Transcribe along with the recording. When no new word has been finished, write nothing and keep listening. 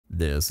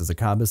This is a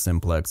Kaba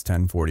Simplex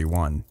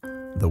 1041.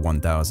 The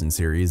 1000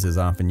 series is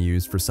often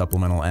used for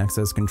supplemental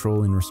access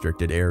control in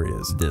restricted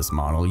areas. This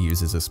model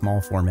uses a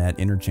small format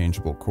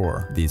interchangeable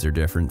core. These are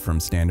different from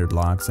standard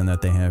locks in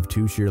that they have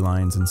two shear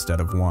lines instead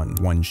of one.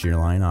 One shear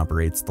line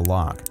operates the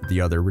lock. The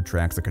other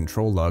retracts a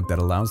control lug that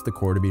allows the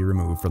core to be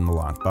removed from the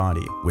lock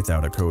body.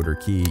 Without a code or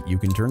key, you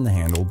can turn the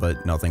handle,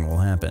 but nothing will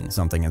happen.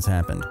 Something has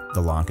happened.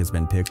 The lock has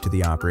been picked to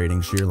the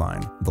operating shear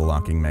line. The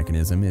locking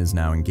mechanism is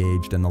now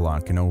engaged and the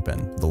lock can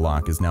open. The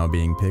lock is now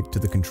being picked to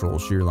the control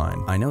shear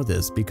line. I know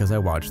this because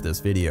I watched this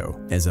video.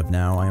 As of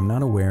now, I am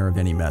not aware of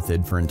any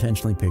method for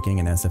intentionally picking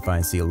an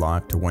SFIC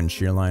lock to one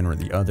shear line or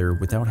the other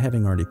without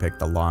having already picked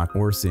the lock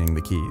or seeing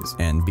the keys.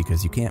 And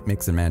because you can't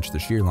mix and match the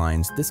shear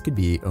lines, this could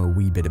be a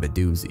wee bit of a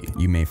doozy.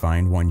 You may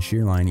find one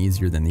shear line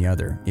easier than the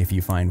other. If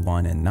you find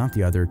one and not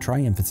the other,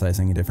 try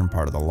emphasizing a different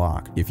part of the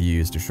lock. If you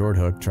used a short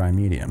hook, try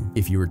medium.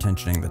 If you were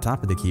tensioning the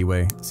top of the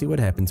keyway, see what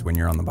happens when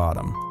you're on the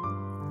bottom.